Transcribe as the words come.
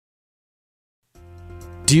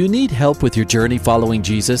Do you need help with your journey following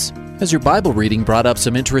Jesus? Has your Bible reading brought up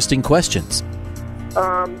some interesting questions?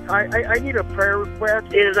 I need a prayer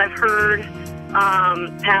request. Is I've heard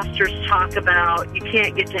pastors talk about you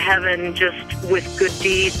can't get to heaven just with good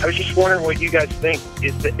deeds. I was just wondering what you guys think.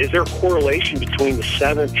 Is there a correlation between the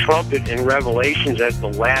seventh trumpet in Revelations as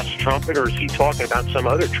the last trumpet, or is he talking about some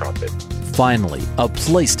other trumpet? Finally, a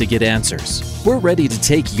place to get answers. We're ready to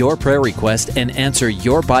take your prayer request and answer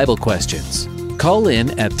your Bible questions. Call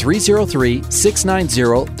in at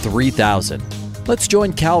 303-690-3000. Let's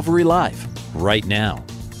join Calvary Live right now.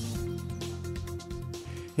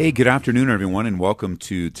 Hey, good afternoon, everyone, and welcome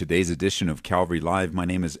to today's edition of Calvary Live. My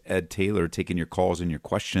name is Ed Taylor, taking your calls and your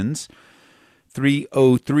questions.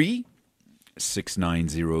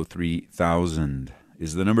 303-690-3000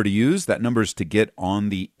 is the number to use. That number is to get on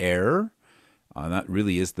the air. That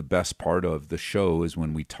really is the best part of the show, is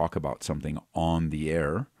when we talk about something on the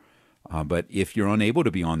air. But if you're unable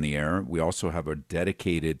to be on the air, we also have a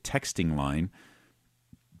dedicated texting line,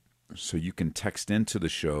 so you can text into the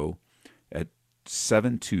show at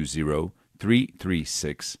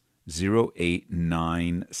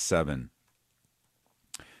 720-336-0897.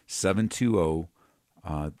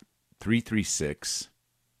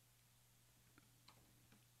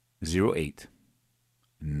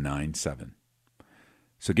 720-336-0897.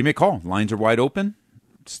 So give me a call. Lines are wide open.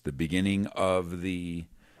 It's the beginning of the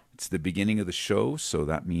show, so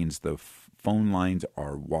that means the phone lines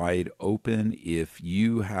are wide open. If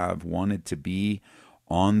you have wanted to be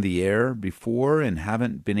on the air before and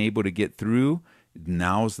haven't been able to get through,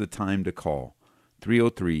 now's the time to call.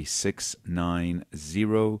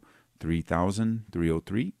 303-690-3000,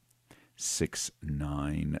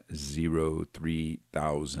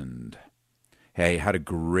 303-690-3000. Hey, had a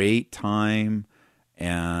great time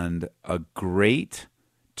and a great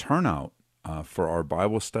turnout for our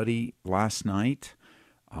Bible study last night.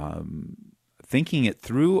 Thinking it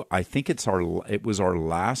through, I think it was our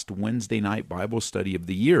last Wednesday night Bible study of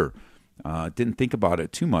the year. Didn't think about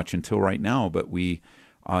it too much until right now, but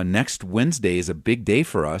next Wednesday is a big day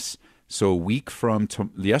for us. So a week from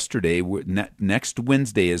yesterday, next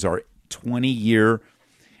Wednesday is our 20-year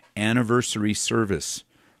anniversary service,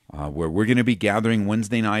 where we're going to be gathering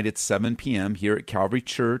Wednesday night at 7 p.m. here at Calvary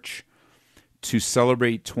Church to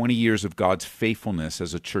celebrate 20 years of God's faithfulness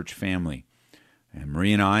as a church family. And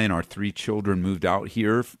Marie and I and our 3 children moved out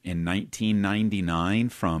here in 1999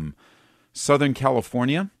 from Southern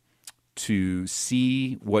California to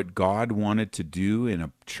see what God wanted to do in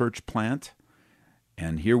a church plant.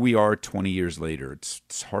 And here we are 20 years later.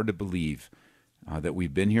 It's hard to believe that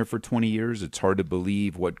we've been here for 20 years. It's hard to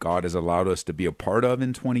believe what God has allowed us to be a part of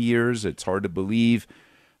in 20 years. It's hard to believe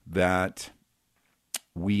that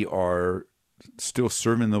we are still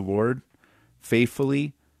serving the Lord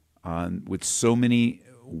faithfully, with so many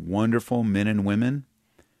wonderful men and women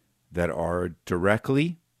that are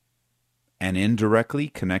directly and indirectly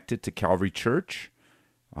connected to Calvary Church.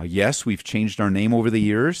 Yes, we've changed our name over the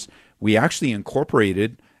years. We actually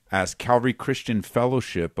incorporated as Calvary Christian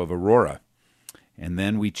Fellowship of Aurora, and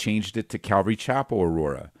then we changed it to Calvary Chapel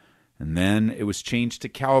Aurora, and then it was changed to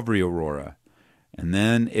Calvary Aurora, and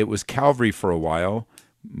then it was Calvary for a while.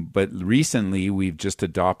 But recently, we've just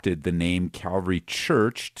adopted the name Calvary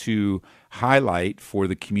Church to highlight for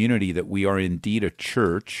the community that we are indeed a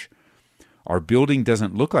church. Our building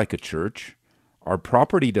doesn't look like a church. Our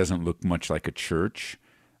property doesn't look much like a church.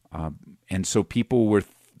 And so people were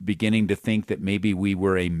beginning to think that maybe we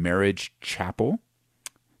were a marriage chapel.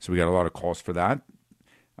 So we got a lot of calls for that.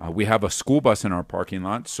 We have a school bus in our parking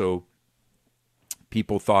lot, so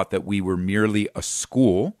people thought that we were merely a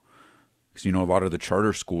school. Because, a lot of the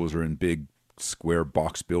charter schools are in big square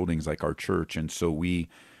box buildings like our church. And so we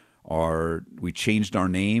changed our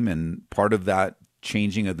name, and part of that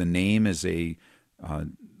changing of the name is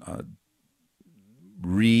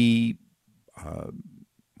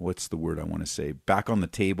what's the word I want to say? Back on the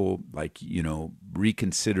table, like,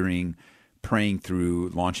 reconsidering, praying through,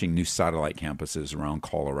 launching new satellite campuses around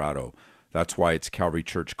Colorado. That's why it's Calvary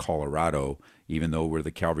Church Colorado, even though we're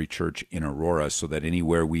the Calvary Church in Aurora, so that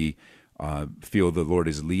anywhere we feel the Lord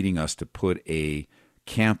is leading us to put a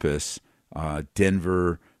campus,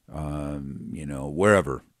 Denver,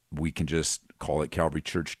 wherever, we can just call it Calvary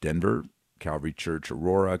Church Denver, Calvary Church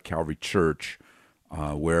Aurora, Calvary Church,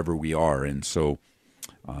 wherever we are. And so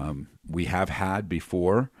we have had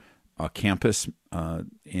before a campus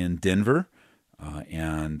in Denver,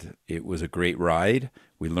 and it was a great ride.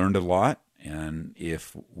 We learned a lot, and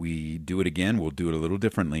if we do it again, we'll do it a little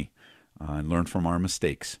differently and learn from our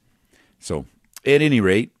mistakes. So At any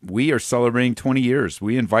rate, we are celebrating 20 years.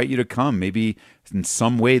 We invite you to come. Maybe in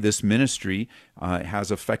some way this ministry has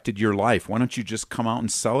affected your life. Why don't you just come out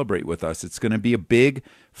and celebrate with us? It's going to be a big,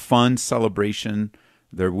 fun celebration.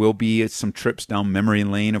 There will be some trips down memory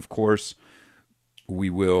lane, of course. We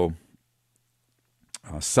will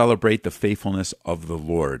celebrate the faithfulness of the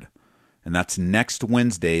Lord. And that's next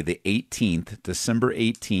Wednesday, the 18th, December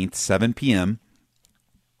 18th, 7 p.m.,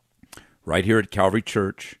 right here at Calvary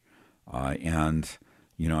Church. And,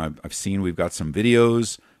 you know, I've seen we've got some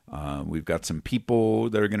videos. We've got some people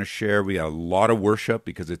that are going to share. We got a lot of worship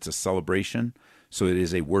because it's a celebration. So it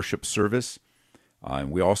is a worship service.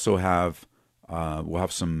 And we also have, we'll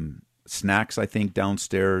have some snacks, I think,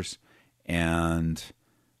 downstairs. And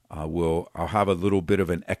I'll have a little bit of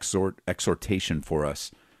an exhortation for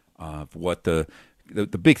us of what the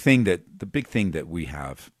big thing that we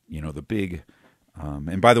have, you know, the big.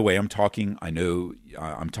 And by the way, I'm talking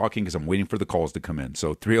because I'm waiting for the calls to come in.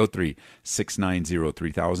 So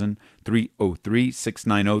 303-690-3000,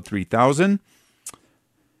 303-690-3000.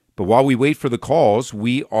 But while we wait for the calls,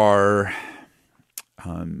 we are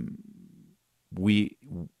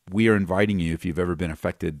inviting you, if you've ever been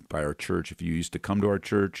affected by our church, if you used to come to our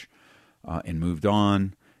church and moved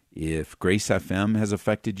on, if Grace FM has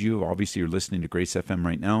affected you, obviously you're listening to Grace FM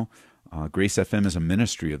right now. Grace FM is a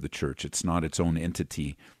ministry of the church. It's not its own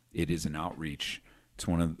entity. It is an outreach. It's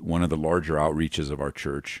one of the larger outreaches of our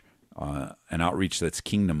church, an outreach that's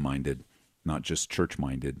kingdom-minded, not just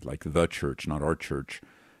church-minded, like the church, not our church.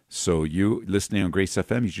 So you listening on Grace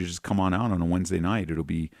FM, you should just come on out on a Wednesday night. It'll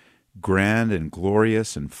be grand and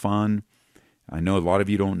glorious and fun. I know a lot of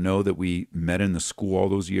you don't know that we met in the school all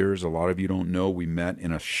those years. A lot of you don't know we met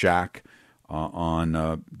in a shack on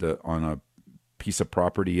a piece of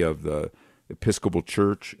property of the Episcopal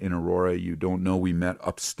Church in Aurora. You don't know we met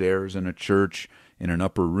upstairs in a church in an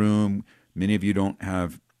upper room. Many of you don't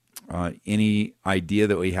have any idea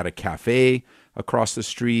that we had a cafe across the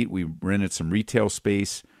street. We rented some retail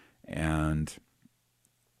space and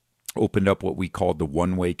opened up what we called the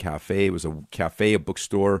One-Way Cafe. It was a cafe, a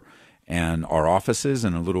bookstore, and our offices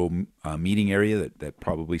and a little meeting area that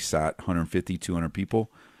probably sat 150, 200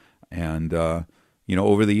 people. And you know,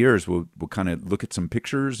 over the years, we'll kind of look at some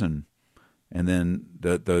pictures, and then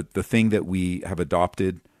the thing that we have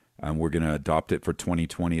adopted, and we're going to adopt it for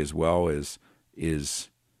 2020 as well, is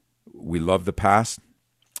we love the past,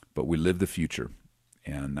 but we live the future,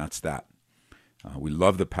 and that's that. We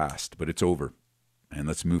love the past, but it's over, and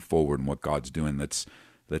let's move forward in what God's doing. Let's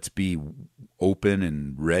be open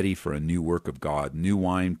and ready for a new work of God, new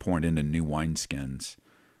wine poured into new wineskins.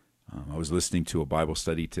 I was listening to a Bible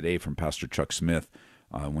study today from Pastor Chuck Smith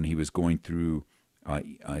when he was going through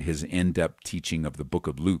his in-depth teaching of the book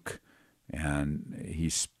of Luke, and he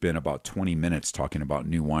spent about 20 minutes talking about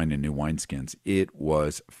new wine and new wineskins. It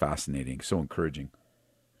was fascinating, so encouraging.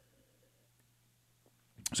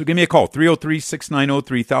 So give me a call,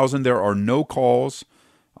 303-690-3000. There are no calls,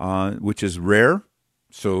 which is rare.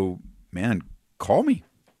 So, man, call me.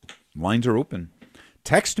 Lines are open.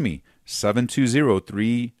 Text me.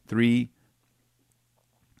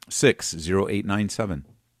 720-336-0897.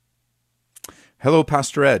 Hello,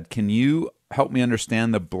 Pastor Ed. Can you help me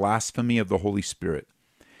understand the blasphemy of the Holy Spirit?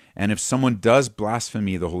 And if someone does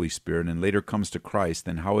blaspheme the Holy Spirit and later comes to Christ,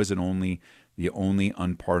 then how is it the only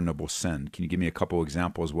unpardonable sin? Can you give me a couple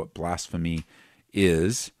examples of what blasphemy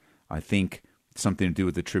is? I think it's something to do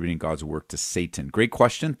with attributing God's work to Satan. Great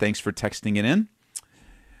question. Thanks for texting it in.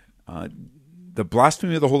 The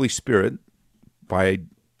blasphemy of the Holy Spirit, by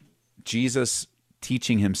Jesus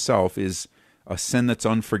teaching himself, is a sin that's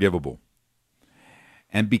unforgivable.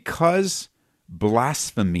 And because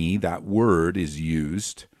blasphemy, that word, is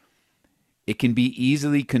used, it can be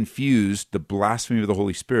easily confused, the blasphemy of the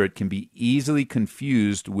Holy Spirit can be easily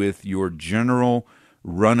confused with your general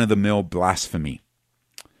run-of-the-mill blasphemy.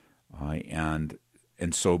 And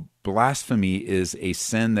so blasphemy is a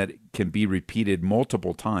sin that can be repeated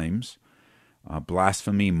multiple times.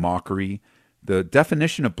 Blasphemy, mockery. The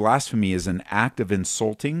definition of blasphemy is an act of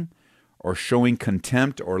insulting or showing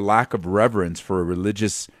contempt or lack of reverence for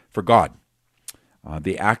God.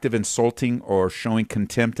 The act of insulting or showing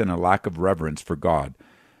contempt and a lack of reverence for God.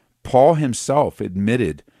 Paul himself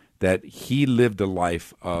admitted that he lived a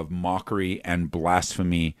life of mockery and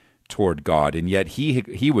blasphemy toward God, and yet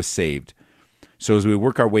he was saved. So as we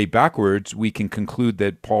work our way backwards, we can conclude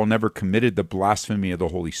that Paul never committed the blasphemy of the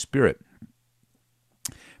Holy Spirit,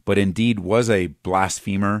 but indeed was a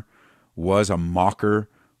blasphemer, was a mocker,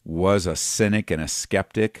 was a cynic and a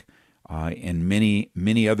skeptic, and many,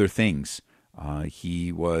 many other things.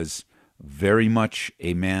 He was very much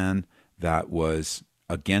a man that was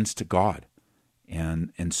against God.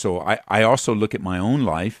 And so I also look at my own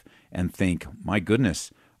life and think, my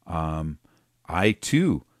goodness, I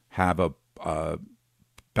too have a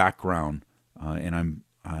background, and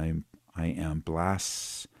I am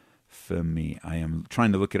blasphemy. I am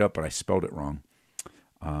trying to look it up, but I spelled it wrong.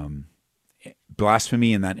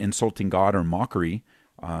 Blasphemy and that insulting God or mockery.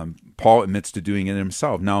 Paul admits to doing it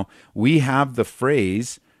himself. Now, we have the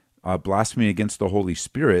phrase blasphemy against the Holy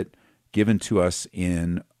Spirit given to us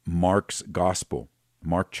in Mark's Gospel,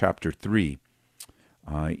 Mark chapter 3,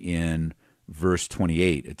 in verse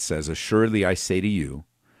 28. It says, "Assuredly I say to you,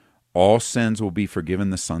 all sins will be forgiven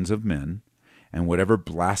the sons of men, and whatever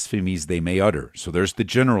blasphemies they may utter." So there's the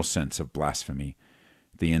general sense of blasphemy,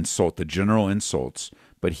 the insult, the general insults.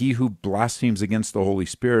 But he who blasphemes against the Holy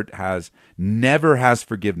Spirit never has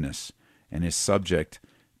forgiveness and is subject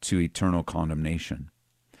to eternal condemnation.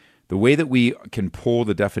 The way that we can pull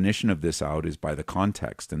the definition of this out is by the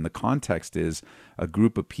context. And the context is a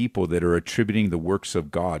group of people that are attributing the works of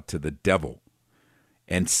God to the devil.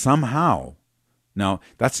 And somehow, now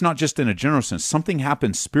that's not just in a general sense, something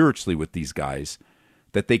happens spiritually with these guys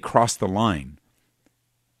that they cross the line.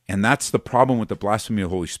 And that's the problem with the blasphemy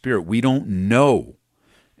of the Holy Spirit. We don't know.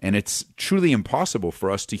 And it's truly impossible for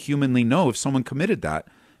us to humanly know if someone committed that,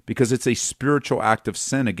 because it's a spiritual act of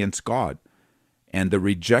sin against God. And the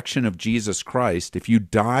rejection of Jesus Christ, if you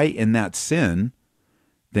die in that sin,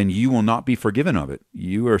 then you will not be forgiven of it.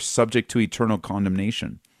 You are subject to eternal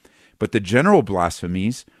condemnation. But the general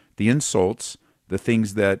blasphemies, the insults, the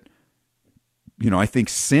things that, I think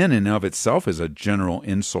sin in and of itself is a general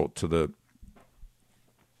insult to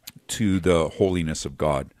the holiness of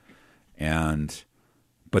God.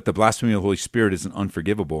 But the blasphemy of the Holy Spirit isn't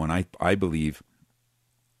unforgivable, and I believe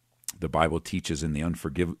the Bible teaches in the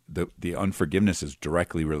unforgiveness is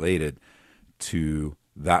directly related to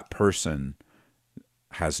that person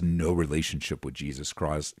has no relationship with Jesus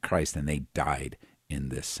Christ, and they died in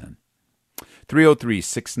this sin.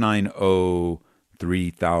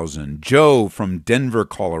 303-690-3000. Joe from Denver,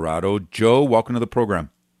 Colorado. Joe, welcome to the program.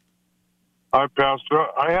 Hi, Pastor.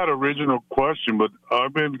 I had an original question, but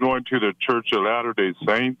I've been going to the Church of Latter-day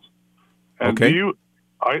Saints, and okay.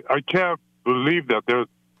 I can't believe that there's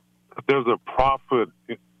a prophet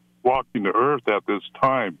walking the earth at this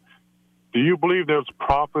time. Do you believe there's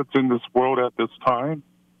prophets in this world at this time?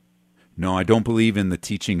 No, I don't believe in the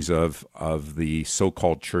teachings of the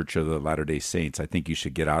so-called Church of the Latter-day Saints. I think you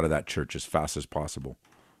should get out of that church as fast as possible.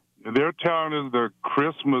 They're telling us that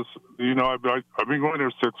Christmas, I've been going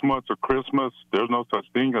there 6 months of Christmas. There's no such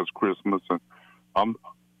thing as Christmas. And I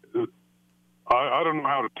don't know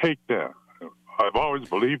how to take that. I've always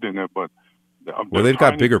believed in it, but well, they've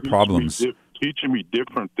got bigger problems. Teaching me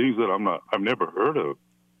different things that I've never heard of.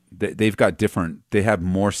 They have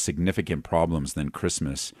more significant problems than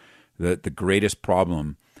Christmas. The greatest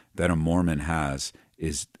problem that a Mormon has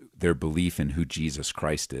is their belief in who Jesus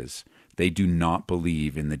Christ is. They do not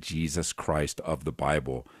believe in the Jesus Christ of the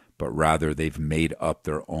Bible, but rather they've made up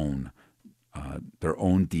their own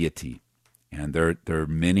deity. And there are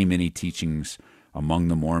many, many teachings among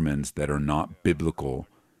the Mormons that are not biblical.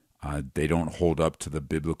 They don't hold up to the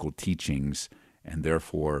biblical teachings, and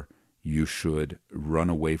therefore you should run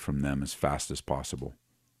away from them as fast as possible.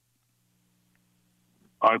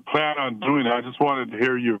 I plan on doing it. I just wanted to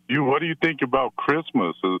hear your view. What do you think about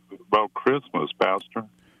Christmas, Pastor?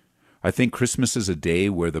 I think Christmas is a day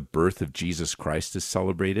where the birth of Jesus Christ is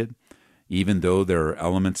celebrated, even though there are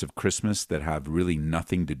elements of Christmas that have really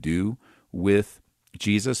nothing to do with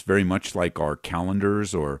Jesus, very much like our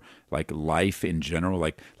calendars or like life in general,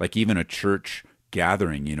 like even a church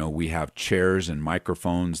gathering. We have chairs and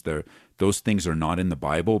microphones. Those things are not in the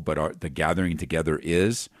Bible, but the gathering together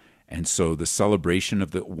is. And so the celebration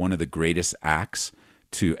of one of the greatest acts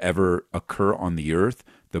to ever occur on the earth,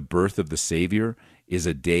 the birth of the Savior, is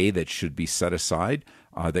a day that should be set aside,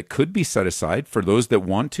 that could be set aside for those that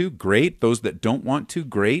want to, great. Those that don't want to,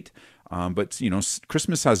 great. But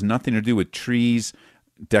Christmas has nothing to do with trees,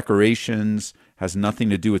 decorations, has nothing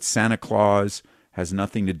to do with Santa Claus, has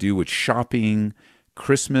nothing to do with shopping.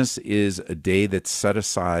 Christmas is a day that's set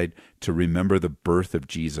aside to remember the birth of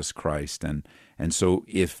Jesus Christ. And so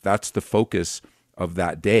if that's the focus of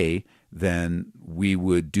that day, then we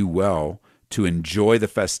would do well to enjoy the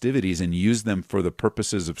festivities and use them for the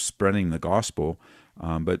purposes of spreading the gospel.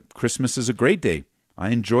 But Christmas is a great day. I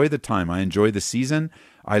enjoy the time. I enjoy the season.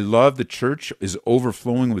 I love the church is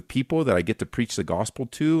overflowing with people that I get to preach the gospel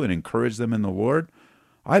to and encourage them in the Lord.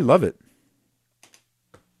 I love it.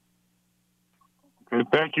 Okay,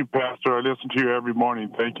 thank you, Pastor. I listen to you every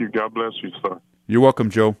morning. Thank you. God bless you, sir. You're welcome,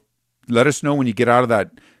 Joe. Let us know when you get out of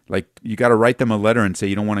that. Like, you got to write them a letter and say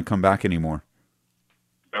you don't want to come back anymore.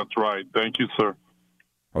 That's right. Thank you, sir.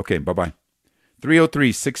 Okay, bye-bye.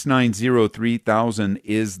 303-690-3000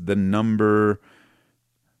 is the number.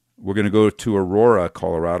 We're going to go to Aurora,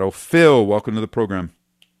 Colorado. Phil, welcome to the program.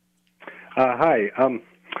 Hi.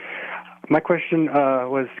 My question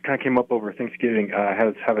kind of came up over Thanksgiving. I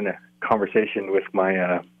was having a conversation with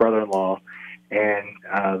my brother-in-law, and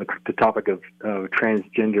the topic of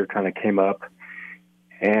transgender kind of came up.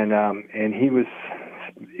 And he was,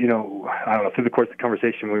 I don't know, through the course of the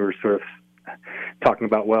conversation, we were sort of talking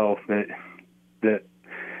about, that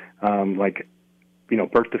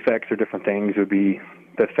birth defects or different things would be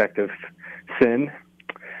the effect of sin,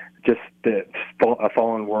 just a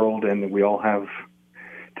fallen world, and we all have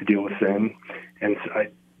to deal with sin. And so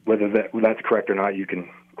whether that's correct or not, you can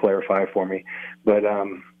clarify for me. But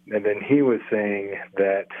and then he was saying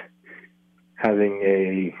that having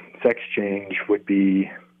a sex change would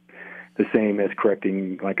be the same as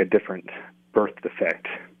correcting like a different birth defect,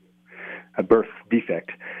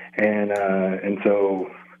 and so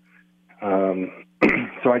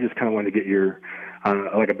so I just kind of wanted to get your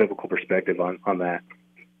like a biblical perspective on that.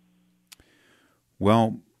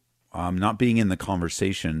 Well, not being in the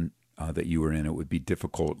conversation that you were in, it would be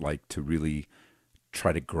difficult, like, to really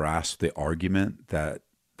try to grasp the argument that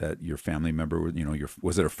your family member,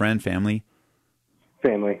 was it a friend, family?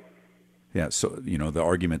 Family. Yeah, so, the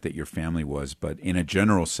argument that your family was, but in a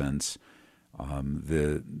general sense,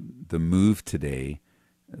 the move today,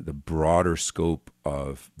 the broader scope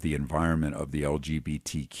of the environment of the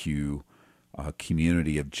LGBTQ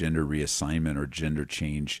community of gender reassignment or gender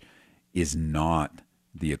change is not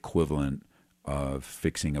the equivalent of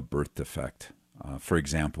fixing a birth defect. For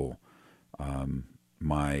example,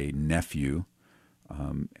 my nephew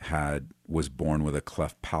was born with a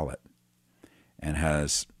cleft palate and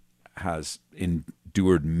has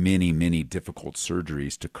endured many, many difficult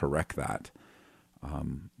surgeries to correct that.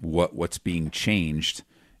 What's being changed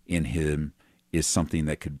in him is something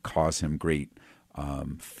that could cause him great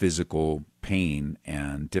physical pain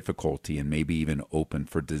and difficulty, and maybe even open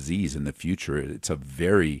for disease in the future. It's a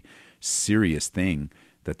very serious thing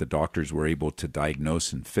that the doctors were able to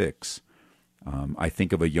diagnose and fix. I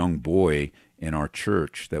think of a young boy in our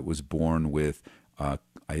church that was born with, I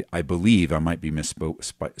believe, I might be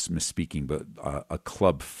misspeaking, but a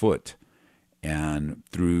club foot. And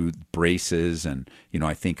through braces, and,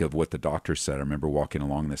 I think of what the doctor said. I remember walking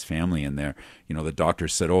along this family, and the doctor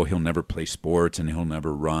said, oh, he'll never play sports and he'll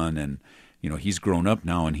never run. And, he's grown up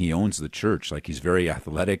now and he owns the church. Like, he's very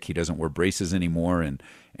athletic. He doesn't wear braces anymore. And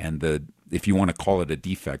if you want to call it a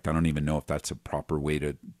defect, I don't even know if that's a proper way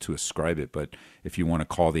to ascribe it. But if you want to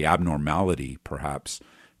call the abnormality, perhaps,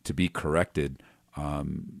 to be corrected,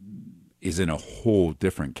 is in a whole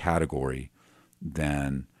different category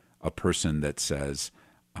than a person that says,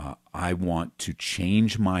 I want to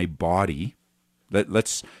change my body.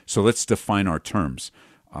 Let's define our terms.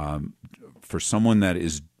 For someone that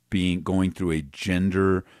is going through a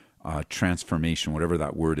gender transformation, whatever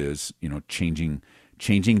that word is, changing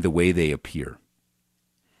the way they appear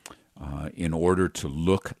in order to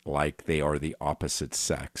look like they are the opposite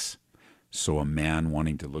sex. So a man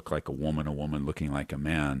wanting to look like a woman looking like a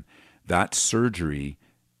man, that surgery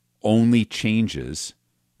only changes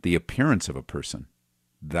the appearance of a person.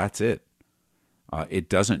 That's it. It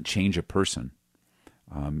doesn't change a person.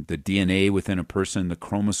 The DNA within a person, the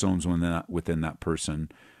chromosomes within that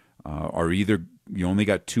person are either, you only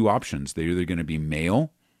got two options. They're either going to be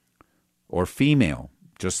male or female,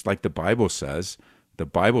 just like the Bible says.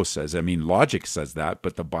 Logic says that,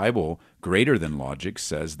 but the Bible, greater than logic,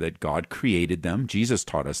 says that God created them. Jesus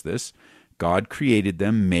taught us this. God created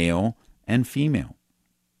them male and female.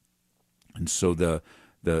 And so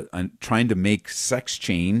trying to make sex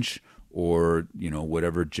change or,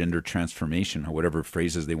 whatever gender transformation, or whatever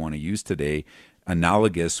phrases they want to use today,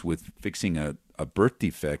 analogous with fixing a birth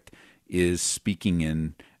defect, is speaking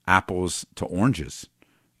in apples to oranges.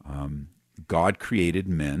 God created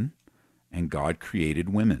men and God created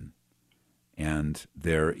women. And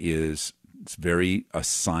there is very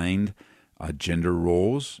assigned gender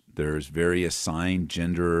roles. There's very assigned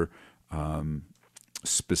gender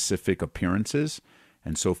specific appearances.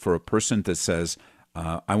 And so for a person that says,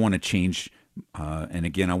 I want to change, and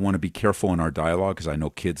again, I want to be careful in our dialogue because I know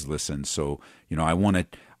kids listen. So, I want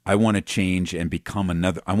to change and become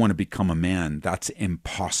another. I want to become a man. That's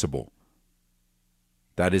impossible.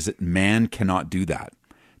 That is, man cannot do that.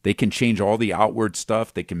 They can change all the outward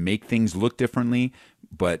stuff. They can make things look differently,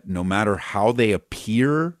 but no matter how they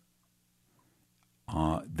appear,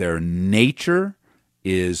 their nature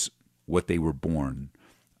is what they were born.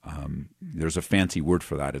 There's a fancy word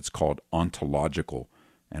for that. It's called ontological.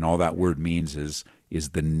 And all that word means is is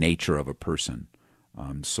the nature of a person.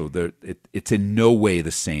 So it's in no way the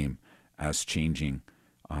same as changing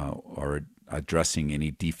or addressing any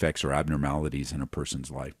defects or abnormalities in a person's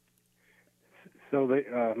life. So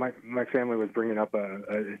my family was bringing up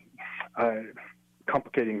a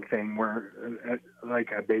complicating thing where,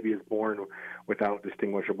 like, a baby is born without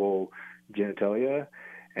distinguishable genitalia,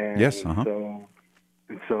 and yes,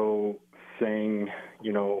 so saying,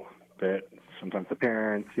 that sometimes the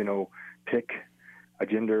parents, pick a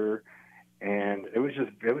gender, and it was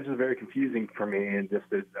just very confusing for me, and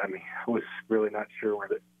I was really not sure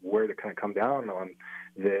where to kind of come down on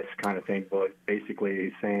this kind of thing. But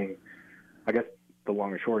basically saying, I guess the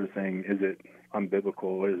long and short of saying, is it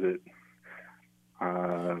unbiblical? Is it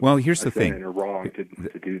well, here's the thing. Or wrong to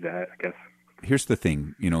do that, I guess. Here's the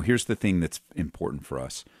thing. Here's the thing that's important for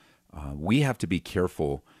us. We have to be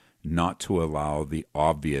careful not to allow the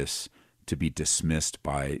obvious to be dismissed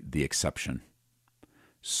by the exception.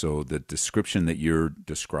 So the description that you're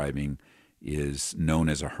describing is known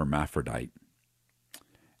as a hermaphrodite.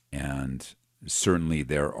 And certainly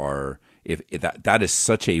there are, if that is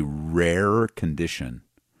such a rare condition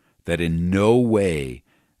that in no way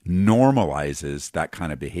normalizes that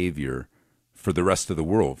kind of behavior for the rest of the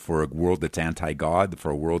world, for a world that's anti-God,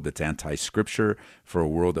 for a world that's anti-Scripture, for a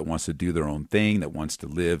world that wants to do their own thing, that wants to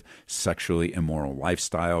live sexually immoral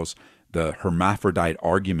lifestyles. The hermaphrodite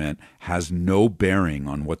argument has no bearing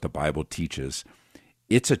on what the Bible teaches.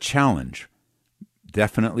 It's a challenge.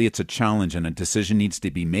 Definitely it's a challenge, and a decision needs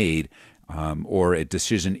to be made, or a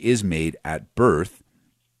decision is made at birth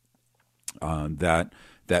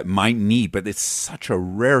that might need, but it's such a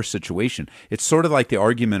rare situation. It's sort of like the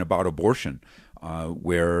argument about abortion,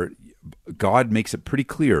 where God makes it pretty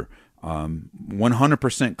clear,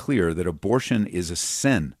 100% clear, that abortion is a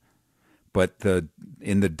sin. But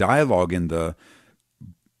in the dialogue, in the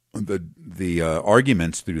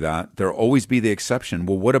arguments through that, there'll always be the exception.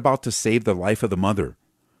 Well, what about to save the life of the mother?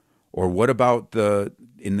 Or what about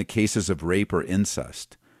in the cases of rape or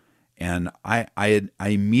incest? And I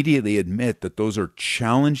immediately admit that those are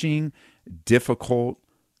challenging, difficult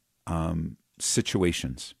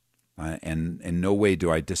situations. And in no way do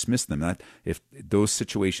I dismiss them. If those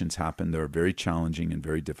situations happen, they're very challenging and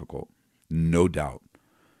very difficult, no doubt.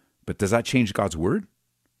 But does that change God's word?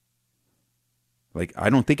 Like, I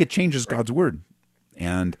don't think it changes God's word.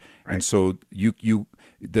 And so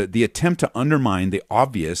the attempt to undermine the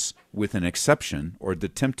obvious with an exception, or the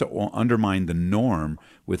attempt to undermine the norm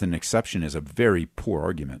with an exception, is a very poor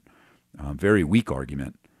argument, very weak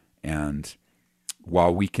argument. And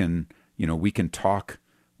while we can talk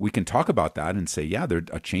about that and say, yeah,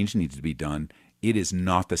 a change needs to be done, it is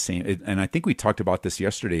not the same. And I think we talked about this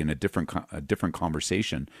yesterday in a different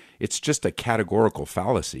conversation. It's just a categorical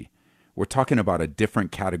fallacy. We're talking about a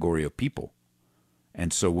different category of people.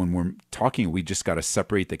 And so when we're talking, we just got to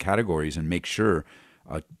separate the categories and make sure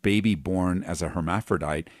a baby born as a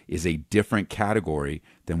hermaphrodite is a different category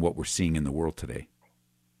than what we're seeing in the world today.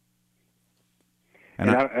 And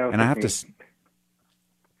I have to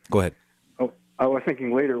go ahead. Oh, I was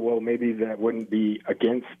thinking later, well, maybe that wouldn't be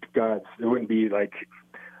against God's. It wouldn't be like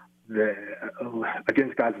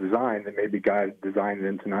against God's design. That maybe God designed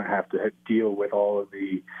them to not have to deal with all of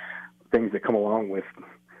the things that come along with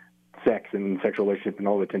sex and sexual relationship and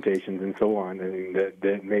all the temptations and so on, and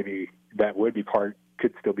that maybe that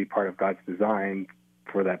could still be part of God's design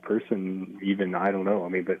for that person. Even, I don't know. I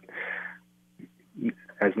mean, but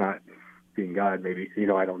as not being God, maybe,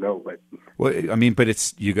 I don't know. But well, I mean, but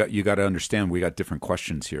it's you got to understand, we got different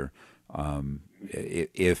questions here.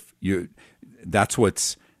 That's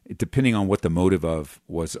what's depending on what the motive of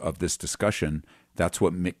this discussion. That's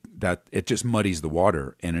that it just muddies the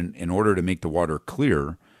water, and in order to make the water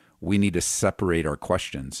clear, we need to separate our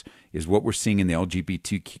questions. Is what we're seeing in the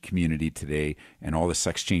LGBT community today and all the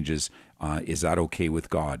sex changes, is that okay with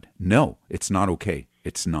God? No, it's not okay.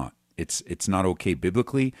 It's not. It's not okay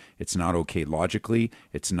biblically. It's not okay logically.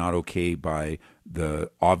 It's not okay by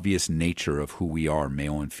the obvious nature of who we are,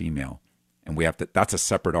 male and female. And we have to. That's a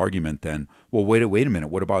separate argument then. Well, wait a minute.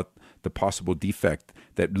 What about the possible defect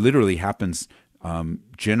that literally happens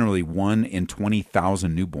generally 1 in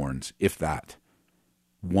 20,000 newborns, if that?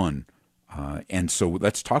 One. And so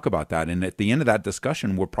let's talk about that. And at the end of that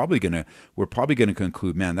discussion, we're probably gonna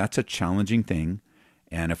conclude, man, that's a challenging thing.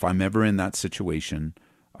 And if I'm ever in that situation,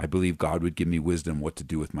 I believe God would give me wisdom what to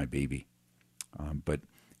do with my baby. But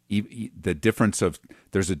the difference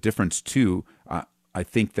there's a difference too. I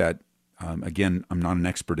think that, again, I'm not an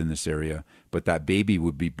expert in this area, but that baby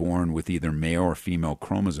would be born with either male or female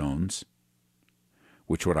chromosomes,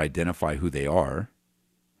 which would identify who they are,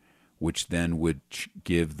 which then would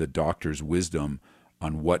give the doctors wisdom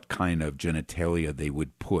what kind of genitalia they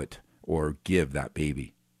would put or give that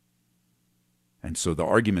baby. And so the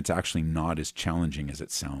argument's actually not as challenging as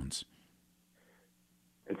it sounds.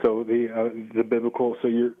 And so the biblical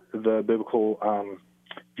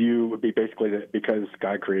view would be basically that because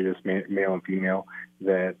God created us male and female,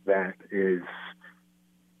 that is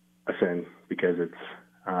a sin because it's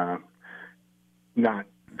not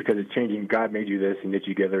because it's changing. God made you this and knit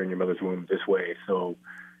you together in your mother's womb this way. So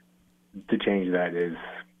to change that is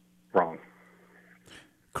wrong.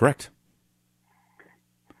 Correct.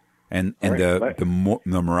 And right.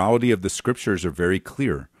 the morality of the scriptures are very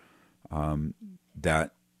clear,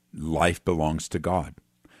 that life belongs to God.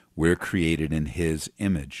 We're created in His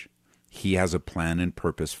image. He has a plan and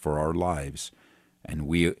purpose for our lives, and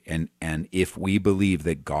if we believe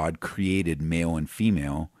that God created male and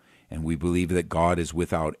female, and we believe that God is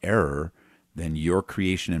without error, then your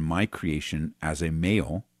creation and my creation as a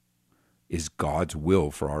male is God's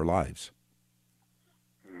will for our lives.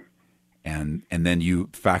 And then you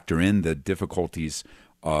factor in the difficulties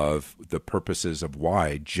of the purposes of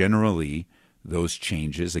why generally those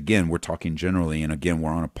changes, again, we're talking generally, and again,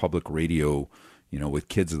 we're on a public radio, with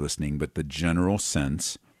kids listening, but the general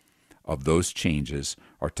sense of those changes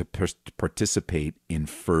are to participate in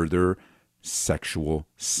further sexual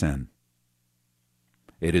sin.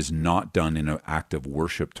 It is not done in an act of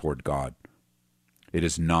worship toward God. It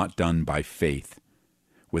is not done by faith.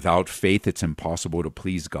 Without faith, it's impossible to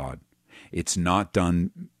please God. It's not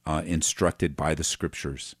done instructed by the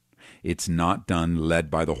Scriptures. It's not done led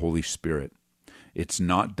by the Holy Spirit. It's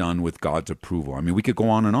not done with God's approval. I mean, we could go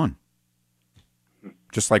on and on.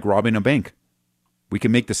 Just like robbing a bank. We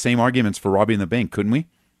can make the same arguments for robbing the bank, couldn't we?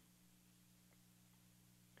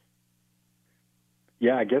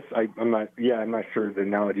 Yeah, I guess I'm not sure the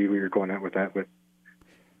analogy we were going at with that, but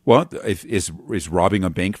well, is robbing a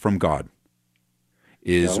bank from God?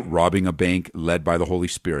 Is robbing a bank led by the Holy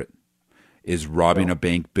Spirit? Is robbing a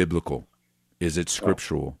bank biblical? Is it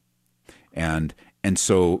scriptural? And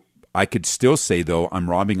so I could still say, though, I'm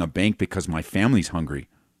robbing a bank because my family's hungry.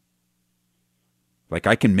 Like,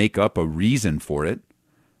 I can make up a reason for it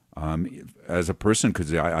as a person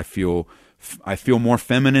because I feel more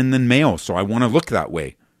feminine than male, so I want to look that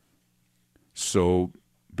way. So,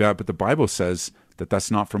 but the Bible says that that's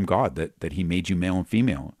not from God, that He made you male and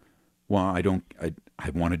female. Well, I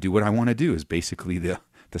want to do what I want to do is basically the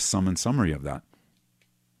sum and summary of that.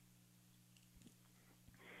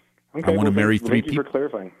 Okay, I want to marry three people. Thank you for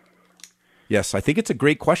clarifying. Yes, I think it's a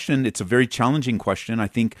great question. It's a very challenging question. I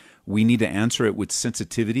think we need to answer it with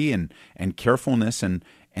sensitivity and carefulness, and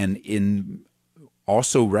in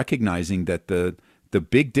also recognizing that the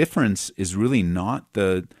big difference is really not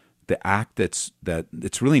the act it's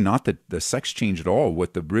really not the sex change at all.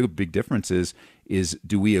 What the real big difference is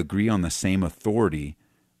do we agree on the same authority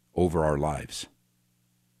over our lives?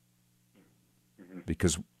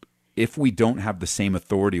 Because if we don't have the same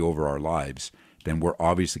authority over our lives, then we're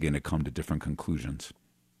obviously going to come to different conclusions.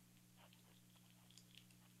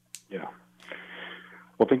 Yeah.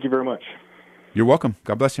 Well, thank you very much. You're welcome.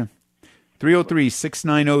 God bless you.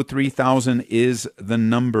 303-690-3000 is the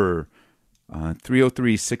number.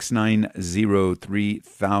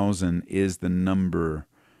 303-690-3000 is the number.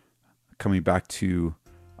 Coming back to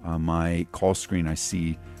my call screen, I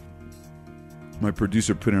see my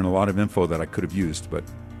producer put in a lot of info that I could have used, but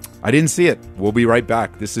I didn't see it. We'll be right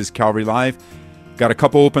back. This is Calvary Live. Got a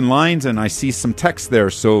couple open lines, and I see some text there,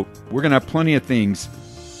 so we're going to have plenty of things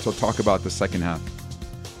to talk about the second half.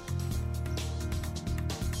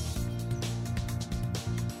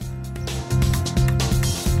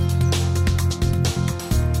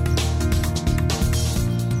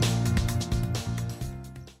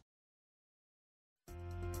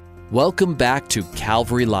 Welcome back to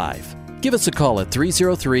Calvary Live. Give us a call at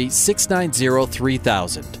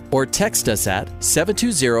 303-690-3000 or text us at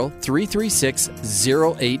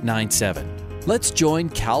 720-336-0897. Let's join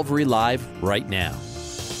Calvary Live right now.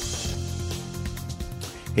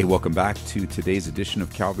 Hey, welcome back to today's edition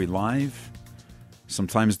of Calvary Live.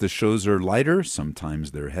 Sometimes the shows are lighter,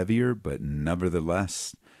 sometimes they're heavier, but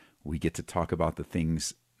nevertheless, we get to talk about the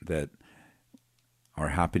things that are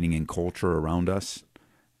happening in culture around us,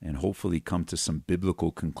 and hopefully come to some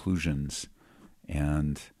biblical conclusions.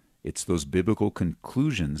 And it's those biblical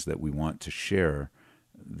conclusions that we want to share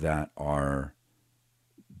that are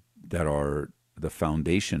the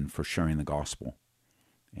foundation for sharing the gospel,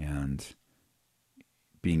 and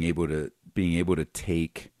being able to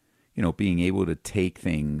take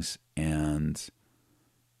things and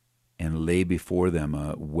lay before them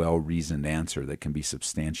a well-reasoned answer that can be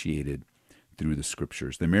substantiated through the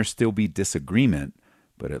scriptures. There may still be disagreement,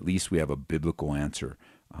 but at least we have a biblical answer.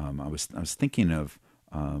 I was thinking of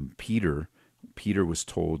Peter. Peter was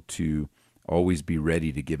told to always be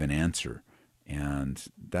ready to give an answer, and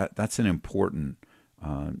that's an important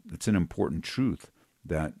truth.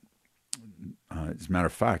 That, as a matter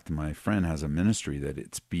of fact, my friend has a ministry that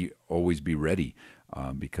it's always be ready,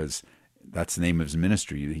 because that's the name of his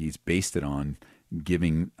ministry. He's based it on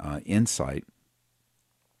giving insight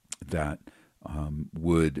that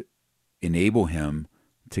would enable him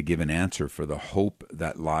to give an answer for the hope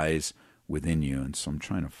that lies within you. And so I'm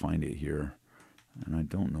trying to find it here, and I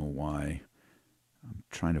don't know why. I'm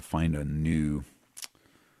trying to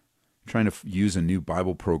use a new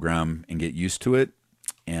Bible program and get used to it.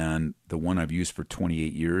 And the one I've used for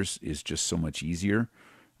 28 years is just so much easier.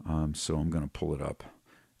 So I'm going to pull it up,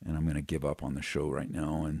 and I'm going to give up on the show right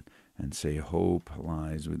now and say, hope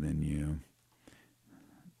lies within you.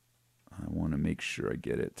 I want to make sure I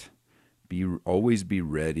get it. Always be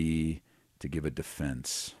ready to give a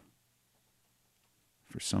defense.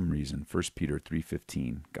 For some reason, 1 Peter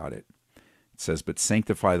 3:15, got it. It says, but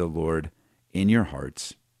sanctify the Lord in your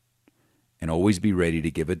hearts, and always be ready to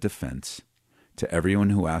give a defense to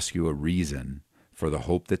everyone who asks you a reason for the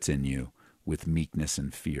hope that's in you with meekness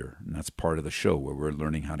and fear. And that's part of the show where we're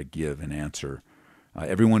learning how to give an answer.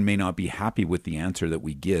 Everyone may not be happy with the answer that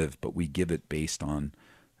we give, but we give it based on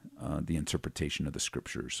the interpretation of the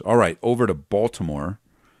scriptures. All right, over to Baltimore,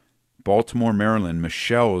 Maryland.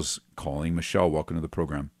 Michelle's calling. Michelle, welcome to the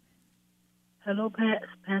program. Hello,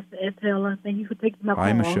 Pastor Ed Taylor. Thank you for taking my call.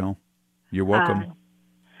 Hi, Michelle. You're welcome. Hi.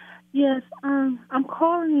 Yes, I'm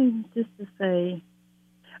calling just to say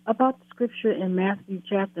about the scripture in Matthew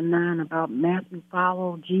chapter 9 about Matthew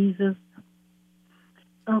follow Jesus.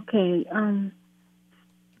 Okay,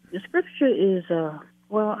 the scripture is,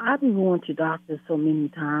 I've been going to doctors so many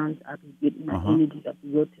times. I've been getting my energy. I've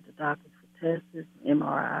been going to the doctors for tests,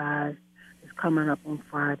 MRIs. It's coming up on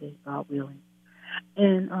Friday, God willing.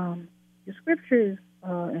 And the scripture is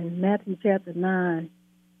in Matthew chapter 9,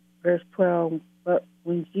 verse 12, but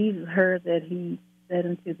when Jesus heard that, he said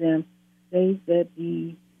unto them, they that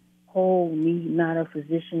be whole need not a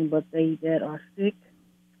physician, but they that are sick.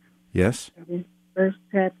 Yes. Verse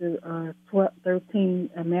chapter 13,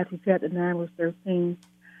 Matthew chapter 9, verse 13.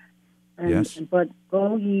 Yes. But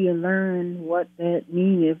go ye and learn what that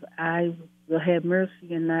meaneth. I will have mercy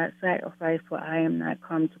and not sacrifice, for I am not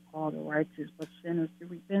come to call the righteous, but sinners to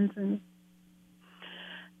repentance.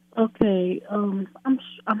 Okay, I'm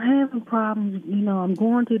having problems. I'm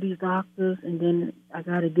going to these doctors, and then I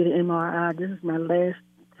got to get an MRI. This is my last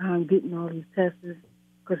time getting all these tests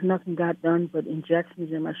because nothing got done but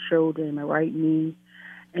injections in my shoulder and my right knee.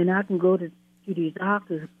 And I can go to these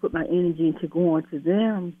doctors and put my energy into going to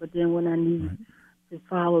them, but then when I need to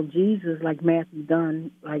follow Jesus, like Matthew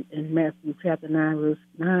done, like in Matthew chapter 9, verse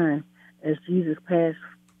 9, as Jesus passed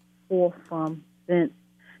forth from thence,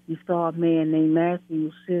 he saw a man named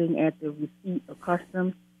Matthew sitting at the receipt of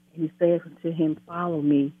custom, and he said unto him, follow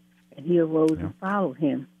me. And he arose and followed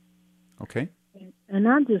him. Okay. And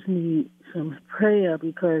I just need some prayer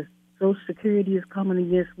because Social Security is coming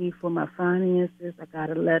against me for my finances. I got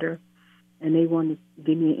a letter, and they want to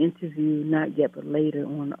give me an interview, not yet, but later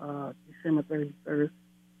on December 31st.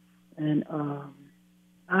 And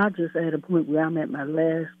I just at a point where I'm at my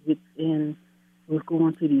last wit's end with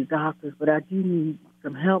going to these doctors, but I do need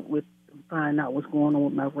some help with finding out what's going on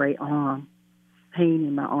with my right arm, pain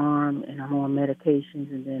in my arm, and I'm on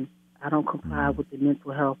medications, and then I don't comply with the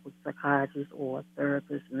mental health with psychiatrists or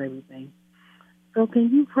therapists and everything. So can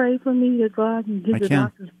you pray for me that God can give the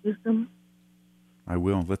doctors wisdom? I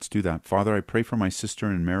will. Let's do that. Father, I pray for my sister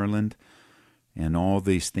in Maryland and all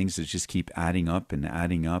these things that just keep adding up and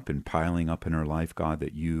piling up in her life, God,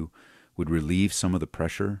 that you would relieve some of the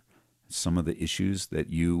pressure, some of the issues, that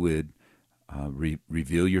you would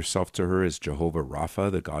reveal yourself to her as Jehovah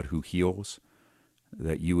Rapha, the God who heals,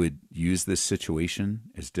 that you would use this situation,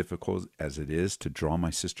 as difficult as it is, to draw my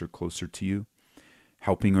sister closer to you,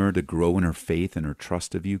 helping her to grow in her faith and her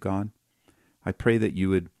trust of you, God. I pray that you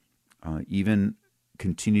would even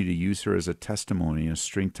continue to use her as a testimony and a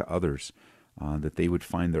strength to others, that they would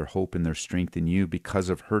find their hope and their strength in you because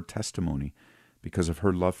of her testimony, because of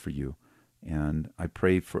her love for you. And I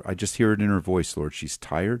just hear it in her voice, Lord. She's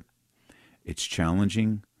tired. It's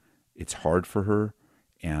challenging. It's hard for her.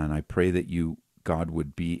 And I pray that you, God,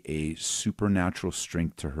 would be a supernatural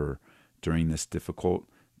strength to her during this difficult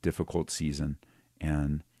season.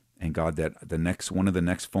 And God, that one of the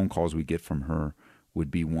next phone calls we get from her would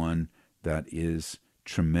be one that is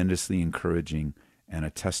tremendously encouraging and a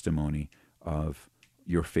testimony of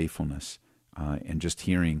your faithfulness, and just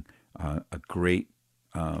hearing a great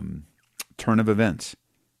turn of events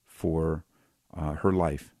for her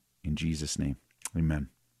life. In Jesus' name, amen.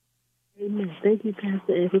 Amen. Thank you,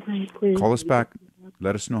 Pastor Ed. Call us back.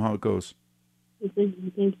 Let us know how it goes. Thank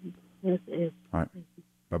you, Pastor Ed. All right.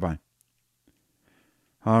 Bye-bye.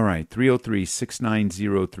 All right.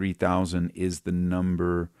 303-690-3000 is the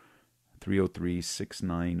number.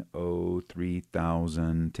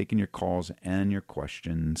 303-690-3000. Taking your calls and your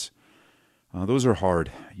questions. Those are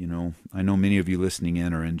hard. I know many of you listening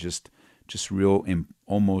in are in just real,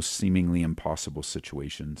 almost seemingly impossible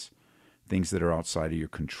situations. Things that are outside of your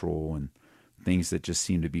control and things that just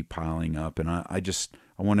seem to be piling up. And I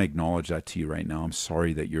want to acknowledge that to you right now. I'm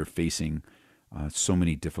sorry that you're facing so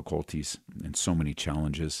many difficulties and so many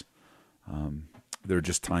challenges. There are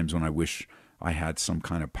just times when I wish I had some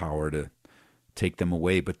kind of power to take them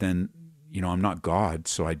away, but then, I'm not God,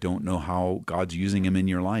 so I don't know how God's using them in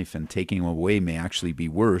your life, and taking them away may actually be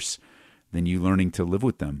worse than you learning to live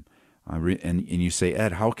with them. And you say,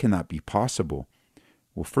 Ed, how can that be possible?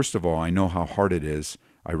 Well, first of all, I know how hard it is.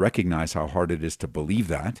 I recognize how hard it is to believe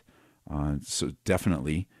that. So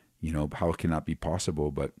definitely, how can that be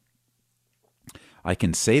possible? But I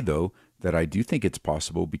can say, though, that I do think it's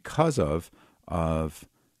possible because of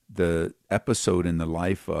the episode in the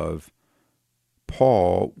life of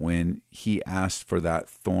Paul when he asked for that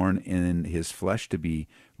thorn in his flesh to be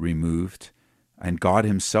removed, and God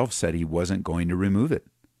himself said he wasn't going to remove it.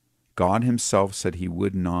 God himself said he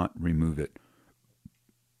would not remove it,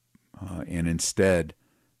 and instead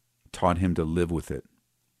taught him to live with it,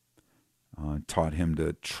 taught him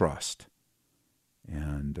to trust.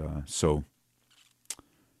 And so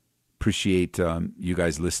appreciate you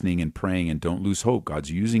guys listening and praying, and don't lose hope.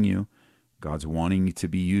 God's using you. God's wanting to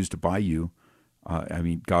be used by you.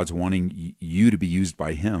 God's wanting you to be used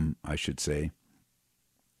by him, I should say.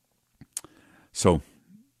 So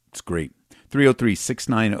it's great.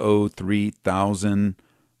 303-690-3000.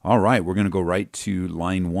 All right, we're going to go right to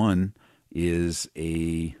line one. Is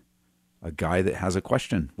a guy that has a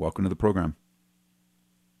question. Welcome to the program.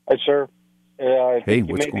 Hi, sir. Hey,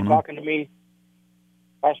 what's going on? Talking to me.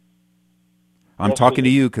 I'm talking to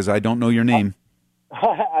you because I don't know your name.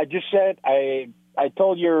 I just said, I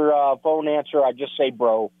told your phone answer, I just say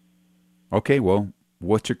bro. Okay, well,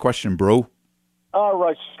 what's your question, bro? All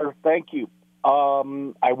right, sir. Thank you.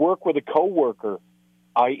 I work with a coworker.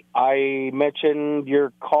 I mentioned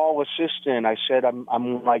your call assistant. I said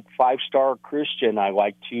I'm like 5-star Christian. I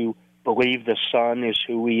like to believe the Son is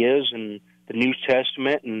who he is in the New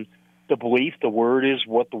Testament, and the belief the Word is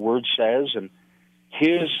what the Word says. And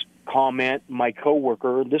his comment, my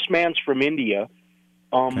coworker, this man's from India.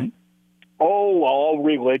 Okay. Oh, all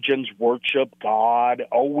religions worship God.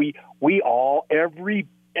 Oh, we all, every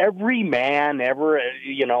man ever,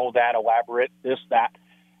 that elaborate, this, that.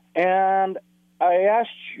 And I asked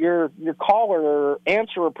your caller,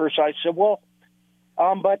 answerer person, I said, well,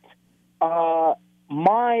 but the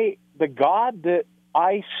God that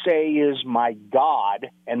I say is my God,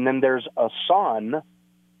 and then there's a son,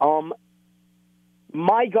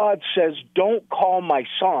 my God says, don't call my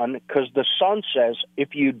son, because the son says,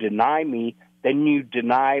 if you deny me, then you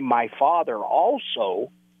deny my Father also.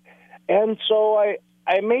 And so I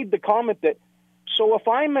made the comment that, so if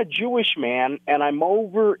I'm a Jewish man and I'm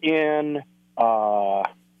over in,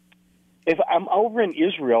 if I'm over in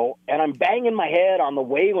Israel and I'm banging my head on the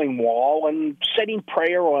Wailing Wall and setting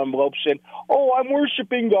prayer envelopes and, oh, I'm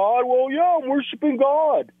worshiping God. Well, yeah, I'm worshiping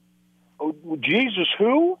God. Oh, Jesus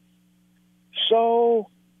who? So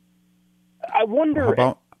I wonder.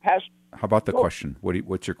 How about the question?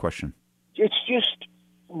 What's your question? It's just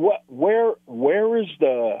where is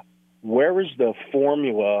the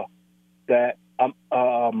formula that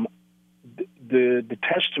the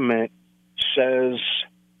Testament says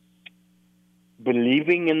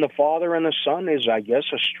believing in the Father and the Son is, I guess,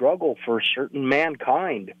 a struggle for certain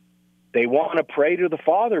mankind. They want to pray to the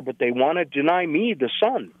Father, but they want to deny me, the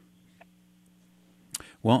Son.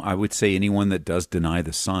 Well, I would say anyone that does deny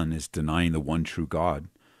the Son is denying the one true God.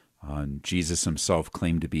 Jesus himself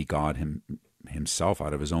claimed to be God himself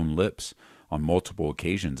out of his own lips on multiple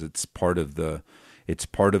occasions. It's part of the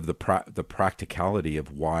practicality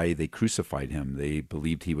of why they crucified him. They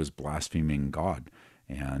believed he was blaspheming God,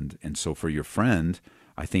 and so for your friend,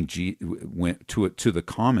 I think went to the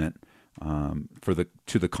comment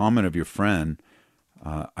to the comment of your friend.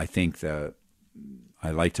 I think that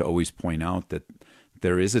I like to always point out that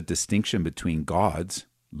there is a distinction between gods,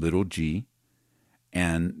 little g,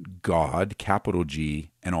 and God, capital G,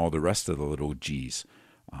 and all the rest of the little g's.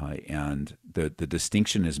 And the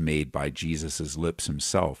distinction is made by Jesus' lips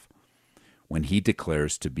himself when he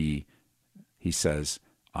declares to be, he says,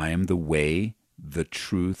 I am the way, the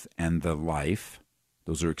truth, and the life.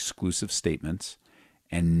 Those are exclusive statements.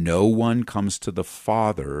 And no one comes to the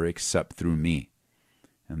Father except through me.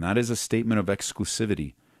 And that is a statement of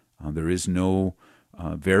exclusivity. There is no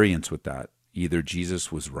variance with that. Either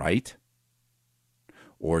Jesus was right,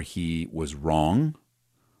 or he was wrong,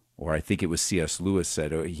 or I think it was C.S. Lewis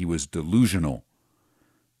said he was delusional.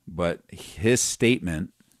 But his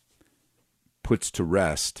statement puts to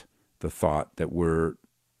rest the thought that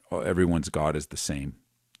everyone's God is the same.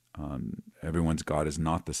 Everyone's God is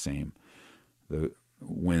not the same.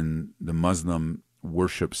 When the Muslim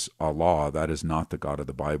worships Allah, that is not the God of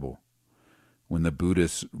the Bible. When the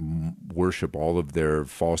Buddhists worship all of their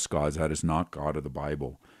false gods, that is not God of the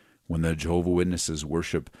Bible. When the Jehovah's Witnesses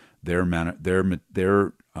worship their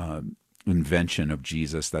invention of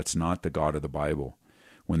Jesus, that's not the God of the Bible.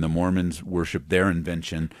 When the Mormons worship their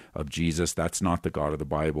invention of Jesus, that's not the God of the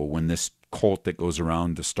Bible. When this cult that goes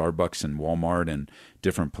around the Starbucks and Walmart and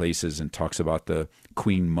different places and talks about the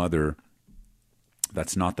Queen Mother,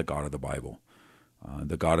 that's not the God of the Bible.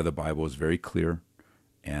 The God of the Bible is very clear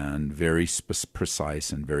and very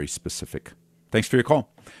precise and very specific. Thanks for your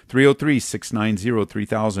call.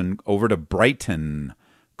 303-690-3000. Over to Brighton,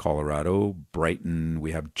 Colorado. Brighton,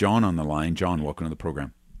 we have John on the line. John, welcome to the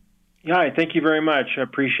program. Yeah, thank you very much. I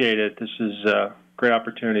appreciate it. This is a great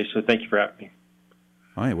opportunity, so thank you for having me.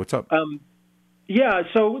 Hi, what's up? Yeah,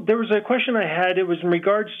 so there was a question I had. It was in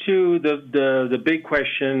regards to the big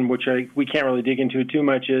question, which we can't really dig into too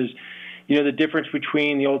much, is, the difference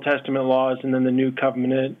between the Old Testament laws and then the New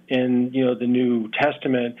Covenant and, the New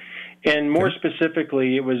Testament. And more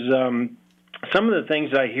specifically, it was some of the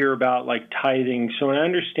things I hear about, like tithing. So I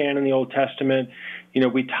understand in the Old Testament,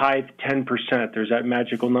 we tithe 10%. There's that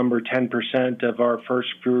magical number, 10% of our first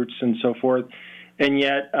fruits and so forth. And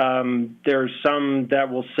yet there's some that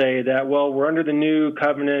will say that, well, we're under the new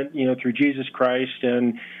covenant, through Jesus Christ.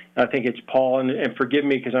 And I think it's Paul, and forgive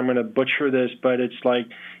me because I'm going to butcher this, but it's like,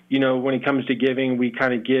 when it comes to giving, we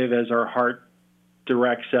kind of give as our heart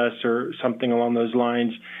directs us or something along those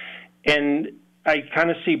lines. And I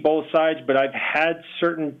kind of see both sides, but I've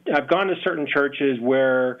gone to certain churches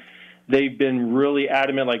where they've been really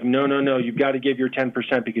adamant, like, no, you've got to give your 10%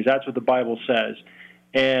 because that's what the Bible says.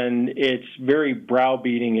 And it's very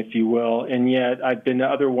browbeating, if you will. And yet I've been to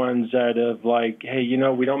other ones that have like, hey,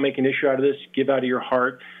 we don't make an issue out of this. Give out of your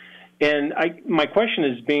heart. And my question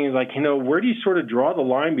is being like, where do you sort of draw the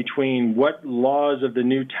line between what laws of the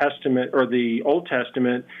New Testament or the Old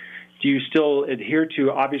Testament do you still adhere to?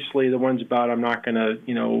 Obviously, the ones about I'm not going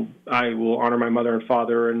to, I will honor my mother and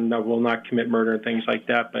father and I will not commit murder and things like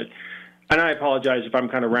that. And I apologize if I'm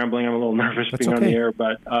kind of rambling. I'm a little nervous being on the air,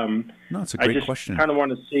 but no, it's a great question. I just kind of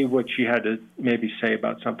want to see what you had to maybe say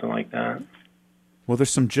about something like that. Well, there's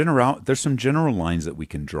some general lines that we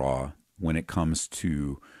can draw when it comes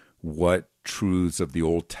to what truths of the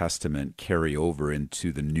Old Testament carry over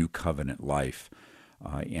into the New Covenant life.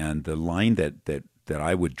 And the line that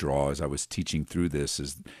I would draw as I was teaching through this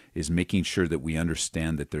is making sure that we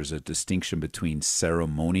understand that there's a distinction between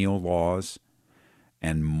ceremonial laws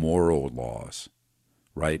and moral laws,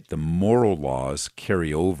 right? The moral laws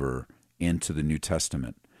carry over into the New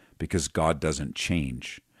Testament because God doesn't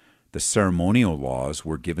change. The ceremonial laws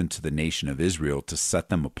were given to the nation of Israel to set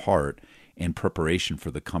them apart in preparation for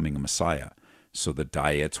the coming Messiah. So the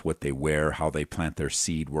diets, what they wear, how they plant their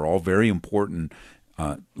seed were all very important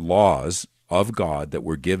laws of God that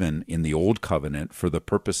were given in the Old Covenant for the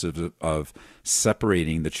purpose of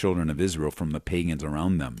separating the children of Israel from the pagans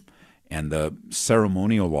around them. And the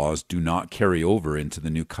ceremonial laws do not carry over into the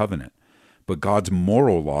New Covenant, but God's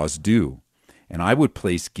moral laws do. And I would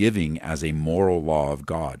place giving as a moral law of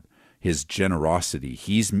God, his generosity.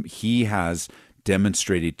 He has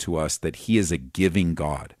demonstrated to us that he is a giving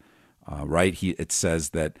God, right? It says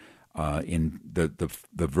that in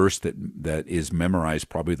the verse that is memorized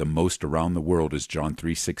probably the most around the world is John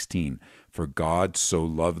 3:16. For God so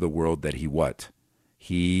loved the world that he what?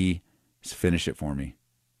 He, finish it for me.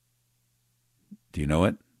 Do you know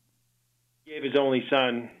it? He gave his only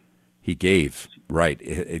son. He gave,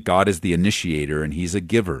 right. God is the initiator and he's a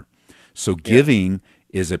giver. So giving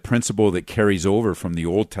is a principle that carries over from the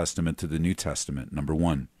Old Testament to the New Testament, number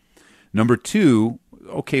one. Number two,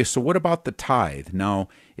 okay, so what about the tithe? Now,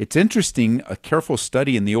 it's interesting, a careful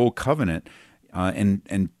study in the Old Covenant,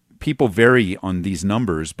 and people vary on these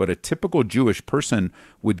numbers, but a typical Jewish person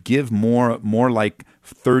would give more like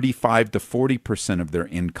 35 to 40% of their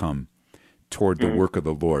income toward the work of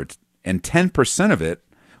the Lord. And 10% of it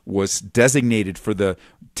was designated for the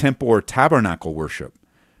temple or tabernacle worship.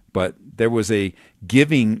 but there was a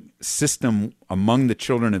giving system among the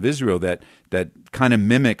children of Israel that kind of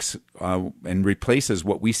mimics and replaces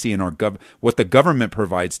what we see in our what the government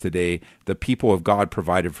provides today. The people of God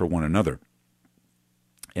provided for one another,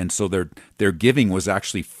 and so their giving was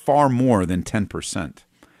actually far more than 10%.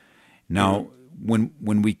 Now,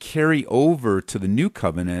 when we carry over to the new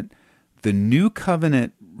covenant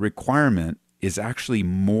requirement is actually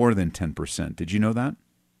more than 10%. Did you know that?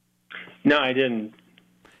 No, I didn't.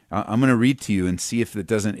 I'm going to read to you and see if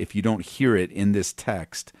you don't hear it in this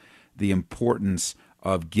text, the importance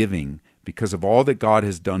of giving because of all that God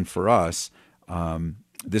has done for us.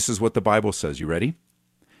 This is what the Bible says. You ready?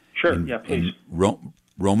 Sure. Please. In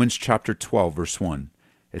Romans chapter 12, verse 1,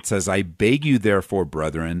 it says, "I beg you, therefore,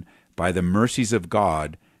 brethren, by the mercies of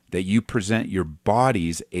God, that you present your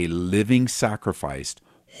bodies a living sacrifice,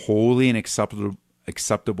 holy and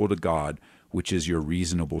acceptable to God, which is your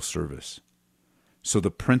reasonable service." So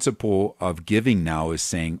the principle of giving now is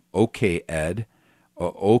saying, okay, Ed,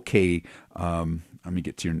 let me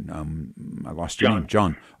get to your, I lost your name,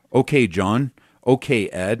 John. Okay, John. Okay,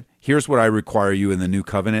 Ed, here's what I require you in the new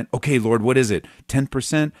covenant. Okay, Lord, what is it?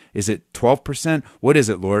 10%? Is it 12%? What is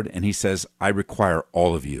it, Lord? And he says, I require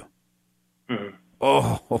all of you. Mm-hmm.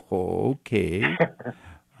 Oh, okay.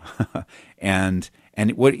 and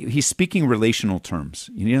what he's speaking relational terms.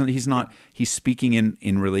 He's speaking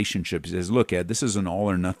in relationships. He says, look, Ed, this is an all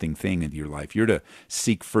or nothing thing in your life. You're to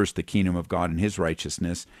seek first the kingdom of God and his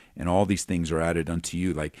righteousness, and all these things are added unto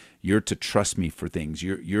you. Like, you're to trust me for things.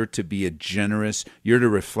 You're to be you're to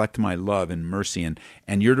reflect my love and mercy,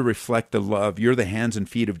 and you're to reflect the love. You're the hands and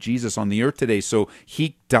feet of Jesus on the earth today. So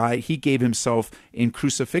he gave himself in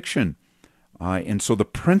crucifixion. And so the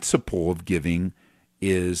principle of giving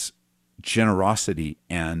is generosity,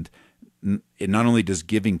 and it not only does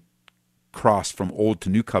giving cross from old to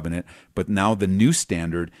new covenant, but now the new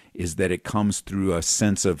standard is that it comes through a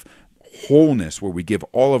sense of wholeness where we give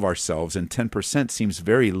all of ourselves, and 10% seems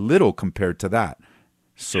very little compared to that.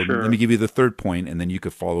 So Let me give you the third point, and then you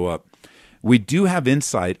could follow up. We do have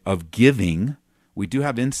insight of giving. We do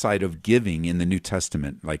have insight of giving in the New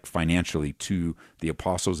Testament, like financially to the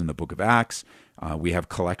apostles in the book of Acts. We have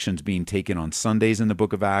collections being taken on Sundays in the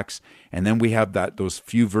book of Acts. And then we have those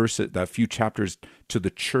few chapters to the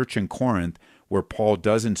church in Corinth where Paul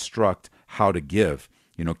does instruct how to give.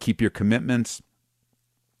 Keep your commitments.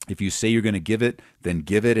 If you say you're going to give it, then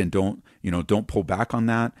give it, and don't pull back on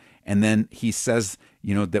that. And then he says,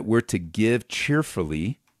 that we're to give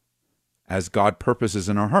cheerfully as God purposes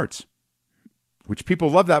in our hearts, which people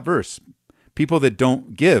love that verse. People that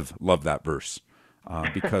don't give love that verse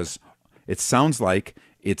because it sounds like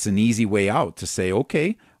it's an easy way out to say,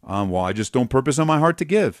 okay, I just don't purpose in my heart to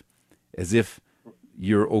give, as if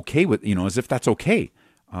you're okay with, as if that's okay.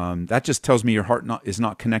 That just tells me your heart is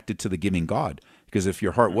not connected to the giving God. Because if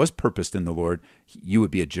your heart was purposed in the Lord, you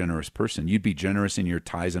would be a generous person. You'd be generous in your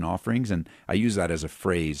tithes and offerings. And I use that as a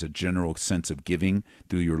phrase, a general sense of giving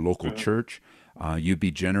through your local church. You'd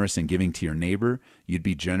be generous in giving to your neighbor. You'd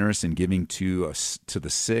be generous in giving to the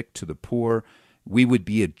sick, to the poor. We would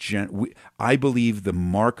be I believe the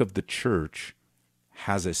mark of the church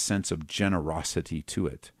has a sense of generosity to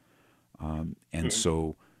it.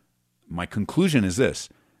 So my conclusion is this.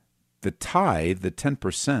 The tithe, the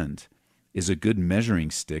 10%, is a good measuring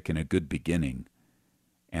stick and a good beginning.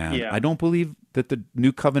 And I don't believe that the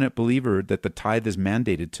new covenant believer, that the tithe is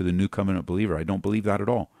mandated to the new covenant believer. I don't believe that at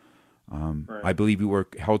all. Right. I believe we were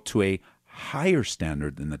held to a higher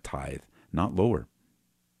standard than the tithe, not lower.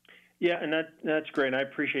 Yeah, and that's great. And I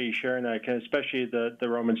appreciate you sharing that, especially the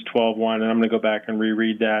Romans 12:1. And I'm going to go back and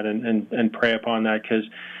reread that and pray upon that, because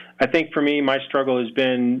I think for me, my struggle has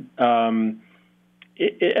been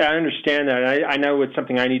I understand that. I know it's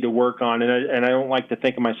something I need to work on, and I don't like to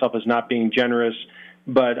think of myself as not being generous,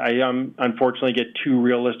 but I unfortunately get too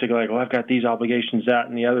realistic, like, I've got these obligations, that,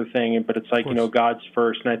 and the other thing, but it's like, God's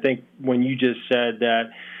first. And I think when you just said that,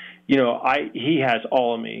 He has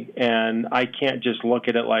all of me, and I can't just look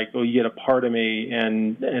at it like, you get a part of me,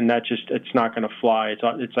 and that just, it's not going to fly. It's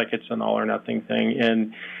like it's an all or nothing thing.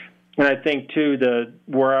 And I think too,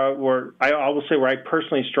 where I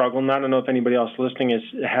personally struggle, and I don't know if anybody else listening has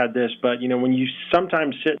had this, but when you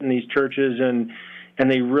sometimes sit in these churches and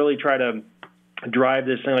they really try to drive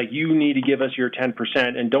this thing like, you need to give us your 10%,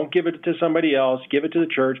 and don't give it to somebody else, give it to the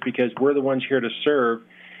church because we're the ones here to serve.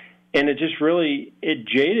 And it just really, it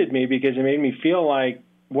jaded me because it made me feel like,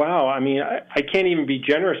 wow, I mean, I can't even be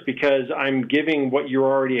generous because I'm giving what you're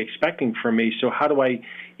already expecting from me. So how do I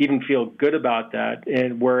even feel good about that?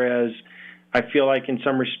 And whereas I feel like in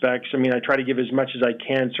some respects, I mean, I try to give as much as I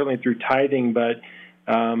can, certainly through tithing, but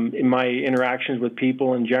in my interactions with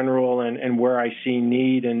people in general, and where I see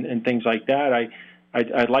need and things like that,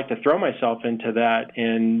 I'd like to throw myself into that,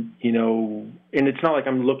 and and it's not like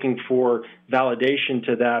I'm looking for validation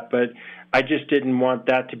to that, but I just didn't want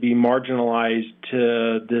that to be marginalized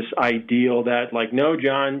to this ideal that, like, no,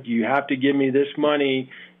 John, you have to give me this money,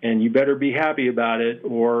 and you better be happy about it,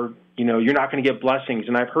 or you're not going to get blessings.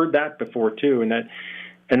 And I've heard that before too, and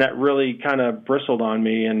that really kind of bristled on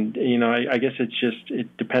me. And I guess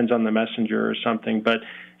it depends on the messenger or something. But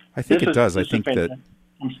I think it does. I think that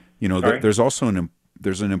there's also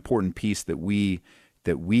there's an important piece that we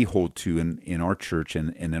hold to in our church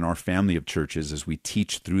and in our family of churches. As we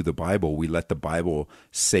teach through the Bible, we let the Bible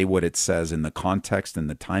say what it says in the context and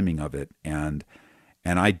the timing of it. And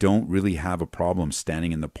I don't really have a problem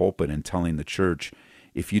standing in the pulpit and telling the church,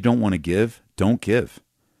 if you don't want to give, don't give.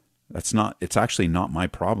 It's actually not my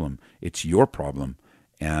problem. It's your problem.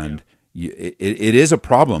 And it is a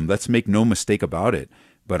problem. Let's make no mistake about it.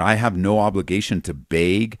 But I have no obligation to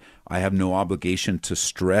beg. I have no obligation to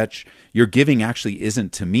stretch. Your giving actually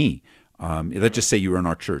isn't to me. Let's just say you're in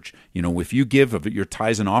our church. If you give of your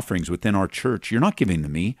tithes and offerings within our church, you're not giving to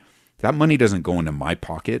me. That money doesn't go into my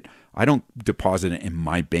pocket. I don't deposit it in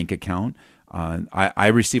my bank account. I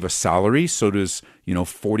receive a salary. So does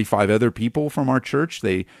 45 other people from our church.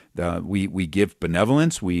 We give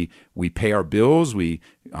benevolence. We pay our bills. We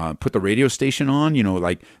put the radio station on.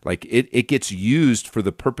 It gets used for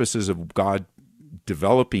the purposes of God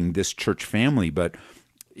developing this church family. But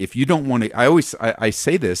if you don't want to, I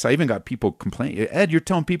say this. I even got people complaining. Ed, you're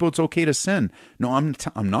telling people it's okay to sin. No,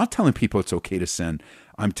 I'm not telling people it's okay to sin.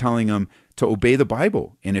 I'm telling them to obey the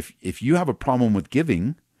Bible. And if you have a problem with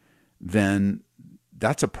giving, then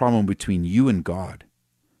that's a problem between you and God.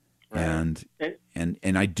 Right.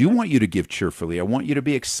 And I do want you to give cheerfully. I want you to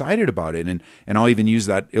be excited about it. And I'll even use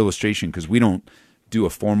that illustration because we don't do a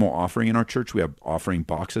formal offering in our church. We have offering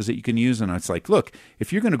boxes that you can use. And it's like, look,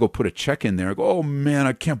 if you're going to go put a check in there, go, oh man,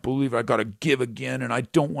 I can't believe I got to give again. And I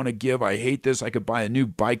don't want to give. I hate this. I could buy a new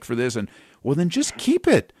bike for this. And well, then just keep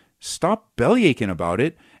it. Stop bellyaching about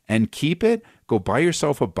it and keep it. Go buy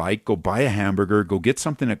yourself a bike, go buy a hamburger, go get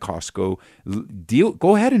something at Costco.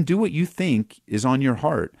 Go ahead and do what you think is on your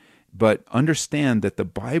heart. But understand that the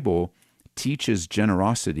Bible teaches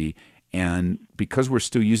generosity. And because we're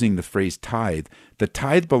still using the phrase tithe, the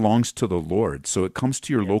tithe belongs to the Lord. So it comes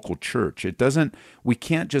to your local church. It doesn't, we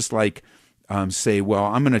can't just say,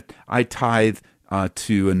 well, I tithe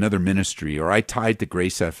to another ministry, or I tithe to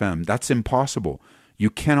Grace FM. That's impossible. You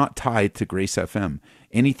cannot tithe to Grace FM.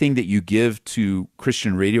 Anything that you give to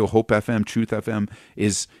Christian Radio, Hope FM, Truth FM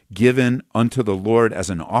is given unto the Lord as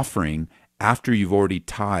an offering after you've already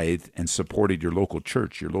tithed and supported your local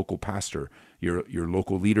church, your local pastor, your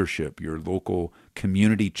local leadership, your local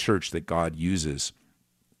community church that God uses.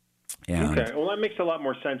 And okay, well, that makes a lot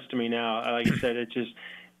more sense to me now. Like I said, it just,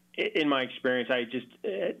 in my experience,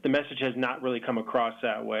 the message has not really come across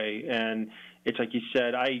that way. And it's like you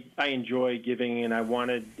said, I enjoy giving, and I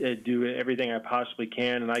want to do everything I possibly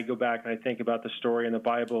can. And I go back and I think about the story in the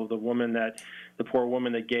Bible of the poor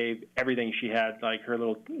woman that gave everything she had, like her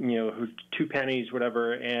little, her 2 pennies,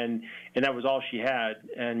 whatever, and that was all she had.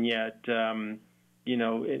 And yet, and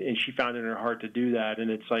she found it in her heart to do that.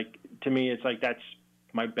 And it's like, to me, it's like that's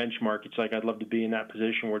my benchmark. It's like I'd love to be in that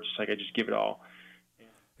position where it's just like I just give it all.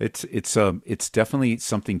 It's definitely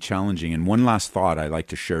something challenging. And one last thought I like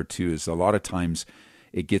to share too is a lot of times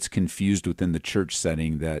it gets confused within the church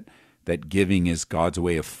setting that giving is God's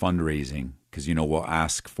way of fundraising. Because we'll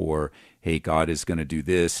ask for, hey, God is going to do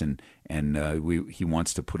this, and He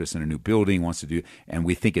wants to put us in a new building, and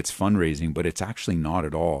we think it's fundraising, but it's actually not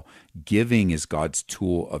at all. Giving is God's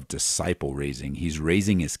tool of disciple raising. He's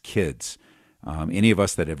raising His kids. Any of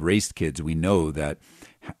us that have raised kids, we know that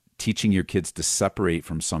teaching your kids to separate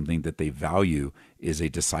from something that they value is a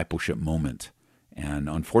discipleship moment. And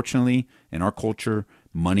unfortunately, in our culture,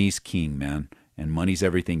 money's king, man. And money's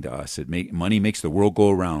everything to us. Money makes the world go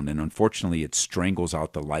around. And unfortunately, it strangles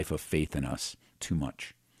out the life of faith in us too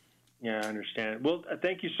much. Yeah, I understand. Well,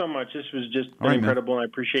 thank you so much. This was just incredible, and I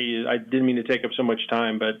appreciate you. I didn't mean to take up so much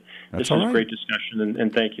time, but this was a great discussion,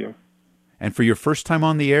 and thank you. And for your first time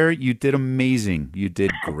on the air, you did amazing. You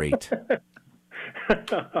did great.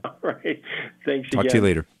 All right. Thanks again. Talk to you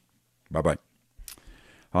later. Bye-bye.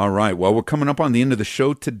 All right. Well, we're coming up on the end of the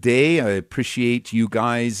show today. I appreciate you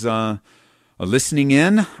guys listening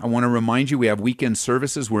in. I want to remind you we have weekend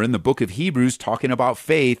services. We're in the book of Hebrews talking about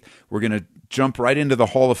faith. We're going to jump right into the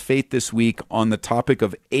Hall of Faith this week on the topic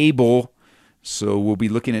of Abel. So we'll be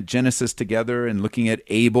looking at Genesis together and looking at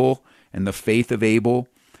Abel and the faith of Abel.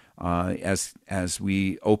 as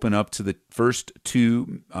we open up to the first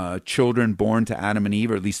two children born to Adam and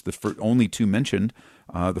Eve, or at least the only two mentioned,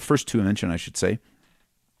 the first two mentioned, I should say,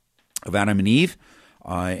 of Adam and Eve.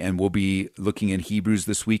 And we'll be looking at Hebrews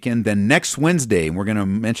this weekend. Then next Wednesday, and we're going to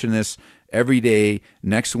mention this every day,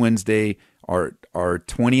 next Wednesday, our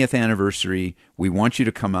 20th anniversary. We want you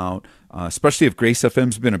to come out, especially if Grace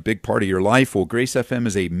FM's been a big part of your life. Well, Grace FM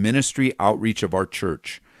is a ministry outreach of our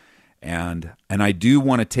church. And I do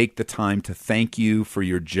want to take the time to thank you for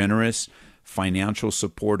your generous financial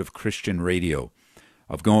support of Christian radio.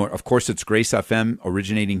 Of course, it's Grace FM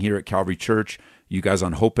originating here at Calvary Church. You guys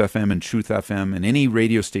on Hope FM and Truth FM and any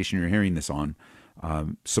radio station you're hearing this on,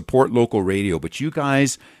 support local radio. But you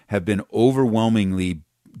guys have been overwhelmingly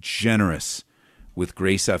generous with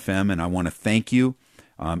Grace FM, and I want to thank you.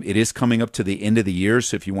 It is coming up to the end of the year,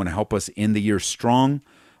 so if you want to help us end the year strong,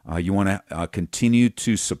 you want to continue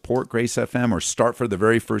to support Grace FM or start for the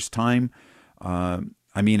very first time.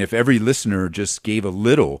 If every listener just gave a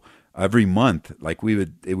little every month,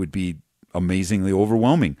 it would be amazingly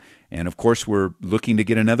overwhelming. And of course, we're looking to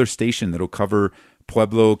get another station that'll cover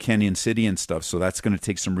Pueblo, Canyon City and stuff. So that's going to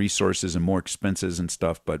take some resources and more expenses and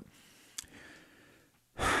stuff. But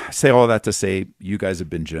I say all that to say, you guys have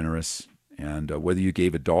been generous. And whether you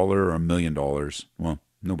gave $1 or $1 million, well,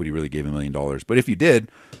 nobody really gave $1 million. But if you did,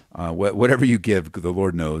 whatever you give, the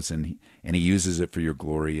Lord knows, and He uses it for your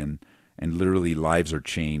glory. And literally lives are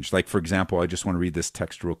changed. Like, for example, I just want to read this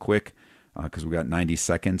text real quick because we got 90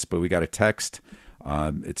 seconds, but we got a text.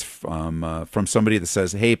 It's from somebody that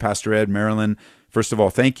says, "Hey, Pastor Ed, Marilyn, first of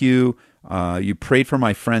all, thank you. You prayed for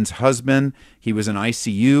my friend's husband. He was in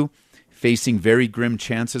ICU, facing very grim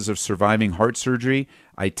chances of surviving heart surgery.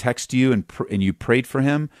 I texted you and you prayed for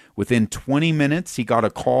him. Within 20 minutes, he got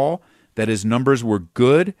a call that his numbers were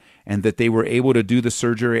good and that they were able to do the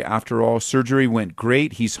surgery after all. Surgery went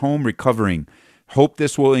great. He's home recovering. Hope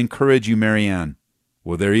this will encourage you, Marianne."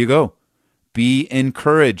 Well, there you go. Be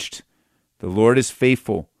encouraged. The Lord is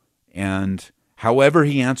faithful. And however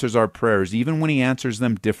He answers our prayers, even when He answers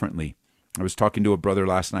them differently. I was talking to a brother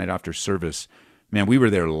last night after service. Man, we were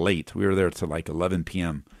there late. We were there till like 11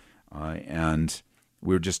 p.m. And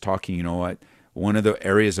we were just talking, you know what? One of the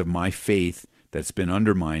areas of my faith that's been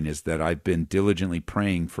undermined is that I've been diligently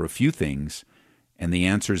praying for a few things, and the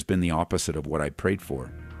answer has been the opposite of what I prayed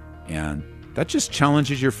for. And that just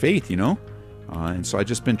challenges your faith, you know? And so I've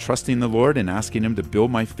just been trusting the Lord and asking Him to build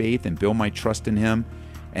my faith and build my trust in Him.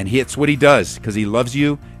 And it's what He does, because He loves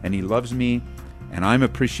you and He loves me. And I'm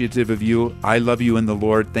appreciative of you. I love you in the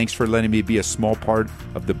Lord. Thanks for letting me be a small part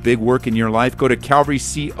of the big work in your life. Go to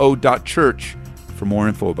calvaryco.church for more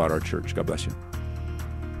info about our church. God bless you.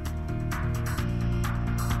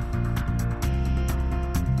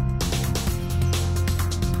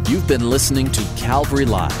 You've been listening to Calvary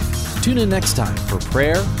Live. Tune in next time for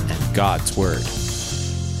prayer and God's Word.